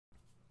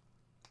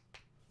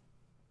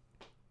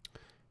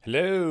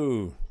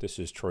Hello, this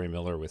is Troy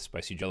Miller with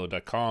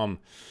Spicyjello.com.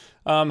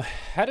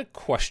 Had a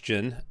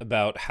question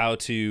about how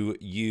to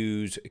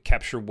use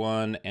Capture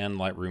One and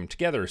Lightroom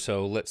together.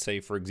 So let's say,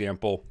 for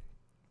example,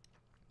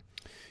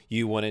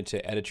 you wanted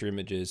to edit your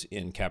images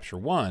in Capture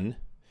One,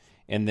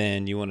 and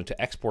then you wanted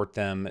to export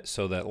them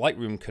so that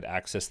Lightroom could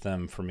access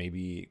them for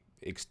maybe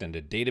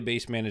extended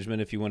database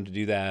management if you wanted to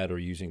do that, or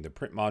using the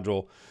print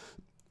module,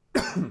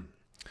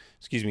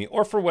 excuse me,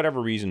 or for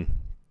whatever reason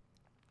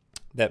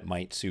that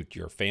might suit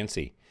your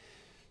fancy.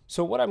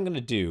 So what I'm going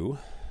to do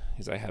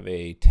is I have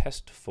a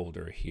test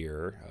folder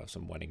here of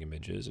some wedding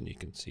images, and you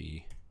can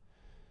see,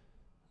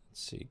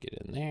 let's see, get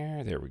in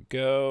there. There we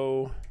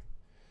go.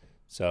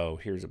 So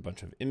here's a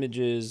bunch of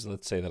images.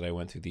 Let's say that I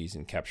went through these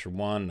in Capture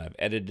One. I've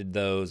edited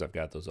those. I've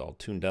got those all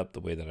tuned up the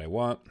way that I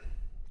want.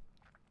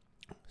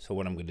 So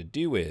what I'm going to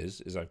do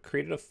is I've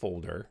created a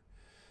folder.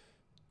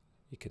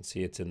 You can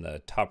see it's in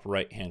the top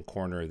right-hand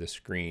corner of the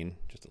screen.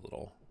 Just a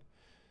little,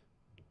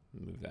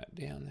 move that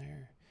down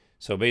there.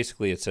 So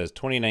basically it says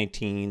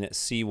 2019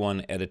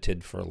 C1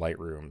 edited for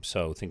Lightroom.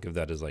 So think of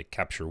that as like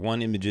Capture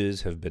One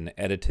images have been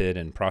edited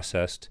and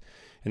processed,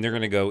 and they're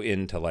going to go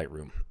into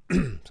Lightroom. So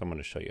I'm going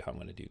to show you how I'm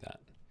going to do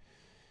that.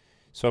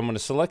 So I'm going to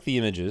select the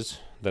images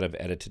that I've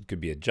edited.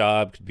 Could be a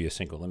job, could be a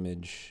single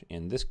image.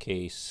 In this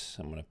case,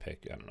 I'm going to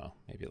pick, I don't know,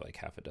 maybe like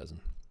half a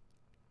dozen.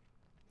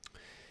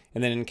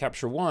 And then in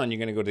Capture One, you're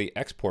going to go to the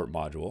export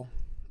module,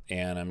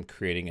 and I'm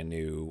creating a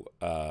new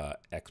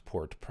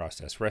export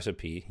process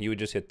recipe. You would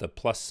just hit the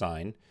plus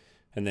sign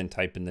and then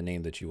type in the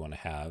name that you want to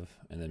have,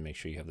 and then make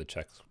sure you have the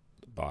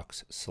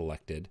checkbox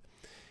selected.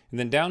 And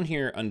then down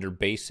here under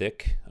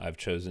basic, I've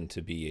chosen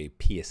to be a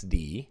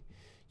PSD.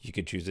 You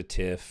could choose a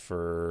TIFF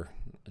or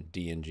a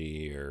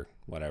DNG or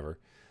whatever.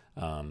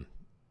 I'm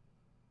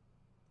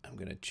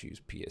going to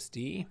choose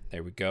PSD.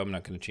 There we go. I'm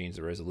not going to change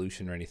the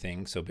resolution or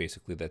anything. So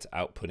basically that's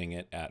outputting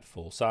it at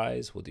full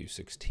size. We'll do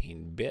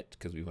 16-bit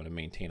because we want to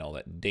maintain all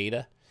that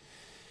data.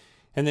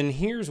 And then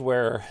here's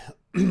where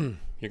you're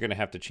going to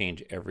have to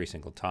change every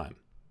single time.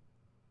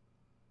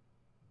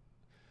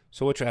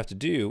 So what you have to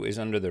do is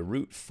under the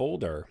root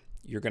folder,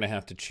 you're going to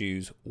have to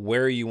choose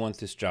where you want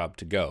this job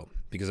to go,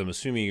 because I'm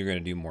assuming you're going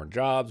to do more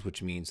jobs,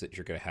 which means that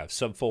you're going to have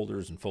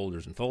subfolders and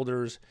folders and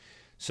folders.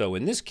 So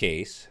in this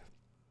case,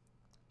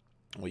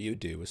 what you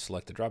do is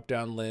select the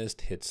drop-down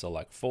list, hit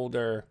select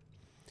folder,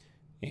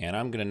 and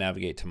I'm going to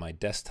navigate to my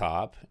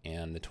desktop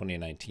and the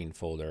 2019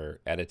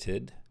 folder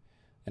edited.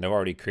 And I've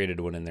already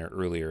created one in there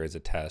earlier as a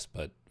test,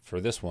 but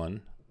for this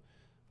one,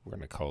 we're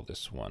going to call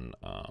this one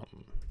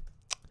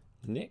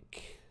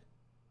Nick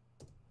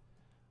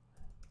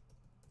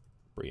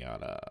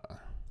Brianna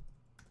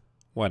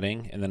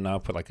wedding, and then I'll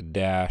put like a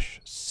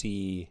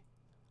 -C1.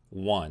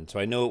 So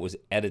I know it was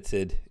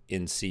edited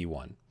in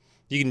C1.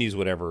 You can use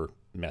whatever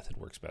method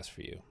works best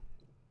for you.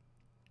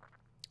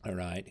 All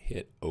right,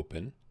 hit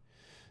open.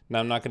 Now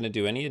I'm not going to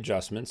do any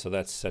adjustments, so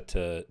that's set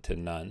to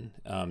none.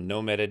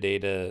 No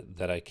metadata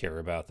that I care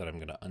about that I'm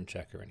going to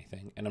uncheck or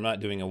anything. And I'm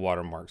not doing a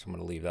watermark, so I'm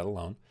going to leave that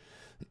alone.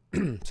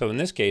 So in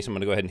this case, I'm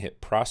going to go ahead and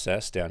hit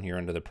process down here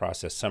under the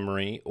process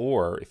summary,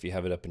 or if you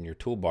have it up in your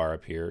toolbar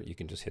up here, you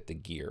can just hit the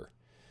gear.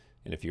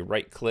 And if you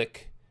right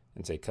click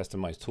and say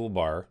customize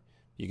toolbar,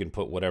 you can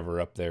put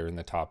whatever up there in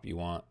the top you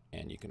want,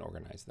 and you can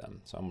organize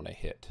them. So I'm going to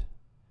hit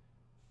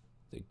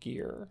the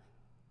gear,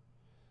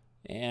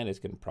 and it's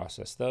going to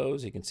process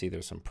those. You can see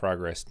there's some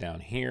progress down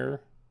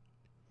here,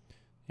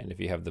 and if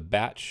you have the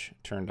batch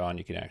turned on,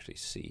 you can actually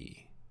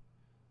see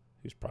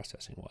who's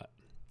processing what.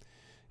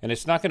 And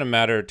it's not going to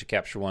matter to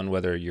Capture One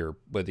whether you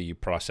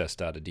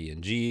processed out a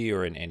DNG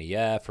or an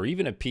NEF or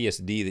even a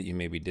PSD that you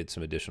maybe did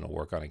some additional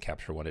work on in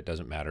Capture One. It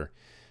doesn't matter.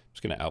 I'm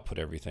just going to output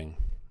everything.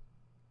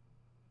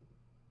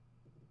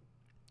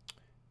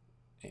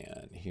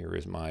 And here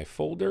is my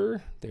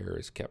folder. There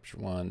is Capture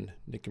One,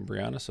 Nick and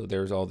Brianna. So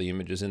there's all the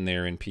images in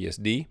there in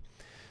PSD.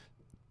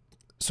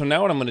 So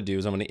now what I'm going to do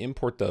is I'm going to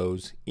import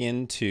those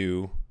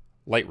into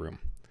Lightroom.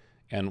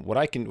 And what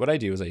I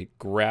do is I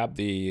grab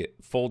the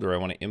folder I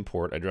want to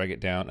import, I drag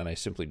it down, and I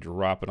simply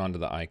drop it onto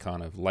the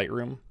icon of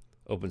Lightroom.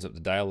 Opens up the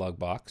dialog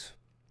box.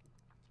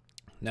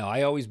 Now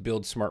I always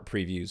build smart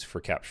previews for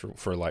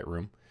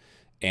Lightroom,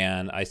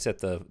 and I set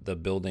the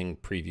building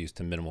previews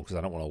to minimal because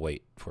I don't want to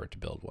wait for it to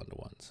build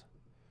one-to-ones.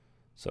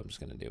 So I'm just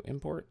going to do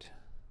import.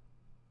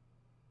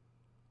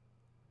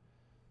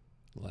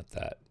 Let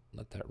that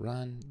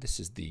run. This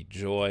is the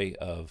joy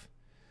of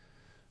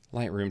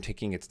Lightroom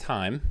taking its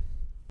time.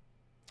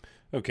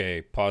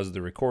 Okay, paused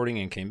the recording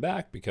and came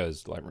back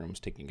because Lightroom was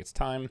taking its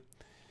time.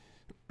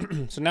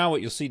 So now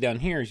what you'll see down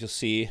here is you'll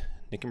see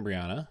Nick and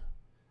Brianna,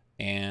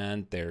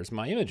 and there's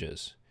my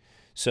images.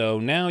 So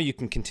now you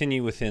can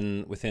continue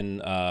within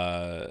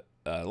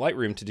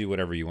Lightroom to do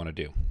whatever you want to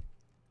do.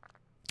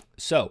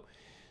 So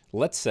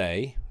let's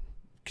say,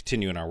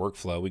 continue in our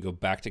workflow, we go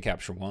back to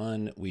Capture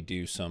One, we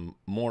do some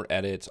more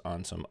edits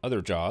on some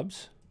other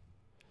jobs,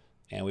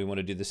 and we want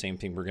to do the same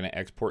thing. We're going to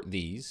export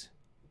these.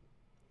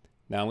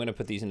 Now I'm going to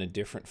put these in a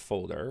different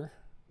folder.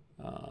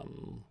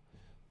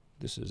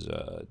 This is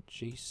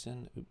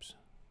Jason, oops.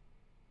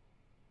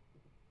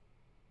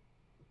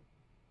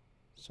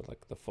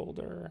 select the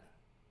folder,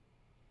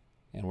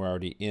 and we're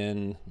already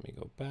in. Let me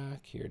go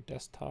back here,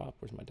 desktop.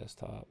 Where's my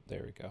desktop?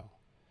 There we go.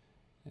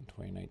 In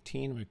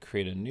 2019, I'm going to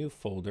create a new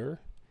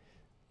folder,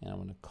 and I'm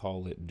going to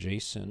call it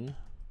Jason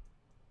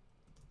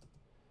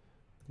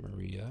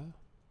Maria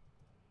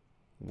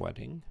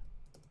Wedding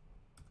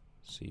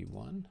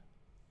C1.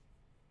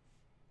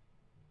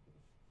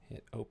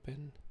 Hit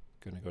open.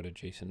 Going to go to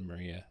Jason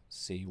Maria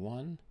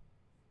C1.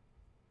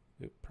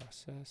 Oop,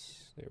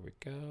 process. There we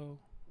go.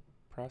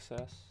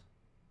 Process.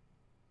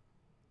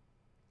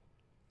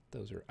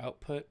 Those are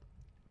output.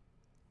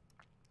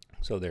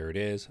 So there it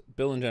is.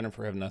 Bill and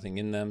Jennifer have nothing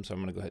in them, so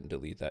I'm going to go ahead and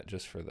delete that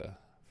just for the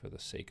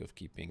sake of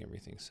keeping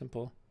everything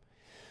simple.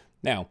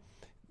 Now,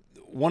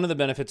 one of the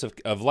benefits of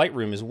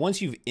Lightroom is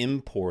once you've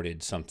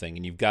imported something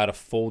and you've got a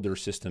folder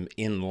system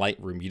in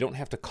Lightroom, you don't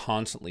have to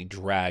constantly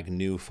drag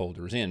new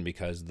folders in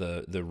because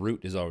the root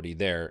is already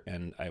there,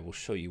 and I will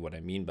show you what I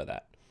mean by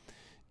that.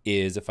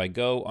 Is if I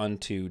go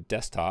onto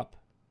desktop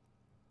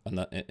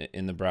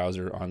in the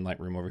browser on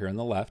Lightroom over here on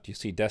the left, you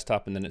see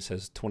desktop and then it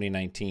says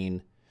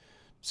 2019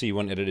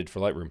 C1 edited for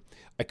Lightroom.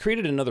 I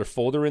created another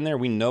folder in there.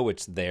 We know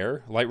it's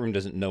there. Lightroom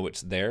doesn't know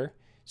it's there.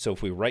 So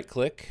if we right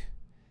click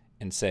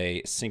and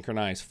say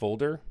synchronize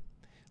folder,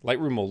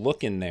 Lightroom will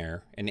look in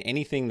there, and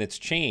anything that's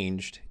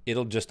changed,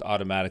 it'll just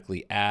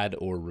automatically add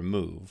or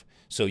remove.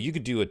 So you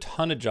could do a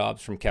ton of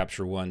jobs from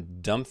Capture One,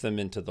 dump them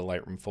into the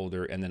Lightroom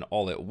folder, and then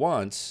all at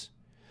once,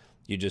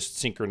 you just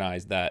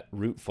synchronize that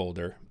root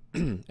folder,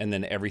 and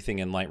then everything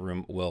in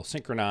Lightroom will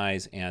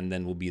synchronize and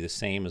then will be the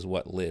same as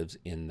what lives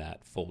in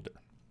that folder.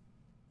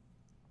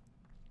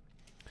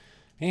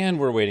 And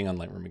we're waiting on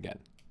Lightroom again.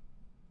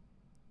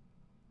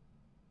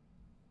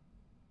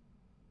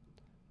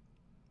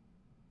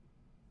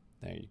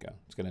 There you go.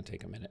 It's going to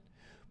take a minute.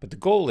 But the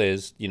goal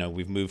is, you know,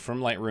 we've moved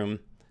from Lightroom,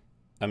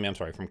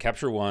 from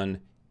Capture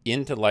One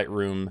into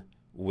Lightroom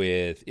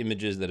with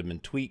images that have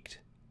been tweaked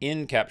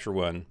in Capture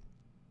One.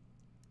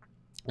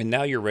 And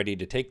now you're ready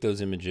to take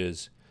those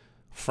images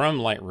from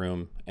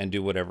Lightroom and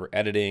do whatever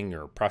editing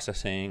or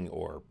processing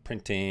or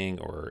printing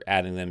or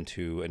adding them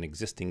to an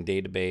existing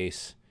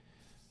database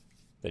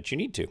that you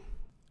need to.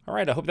 All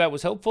right, I hope that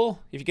was helpful.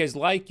 If you guys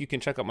like, you can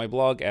check out my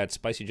blog at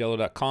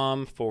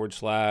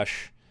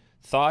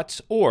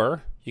spicyjello.com/thoughts,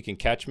 or you can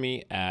catch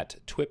me at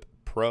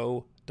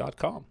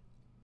twippro.com.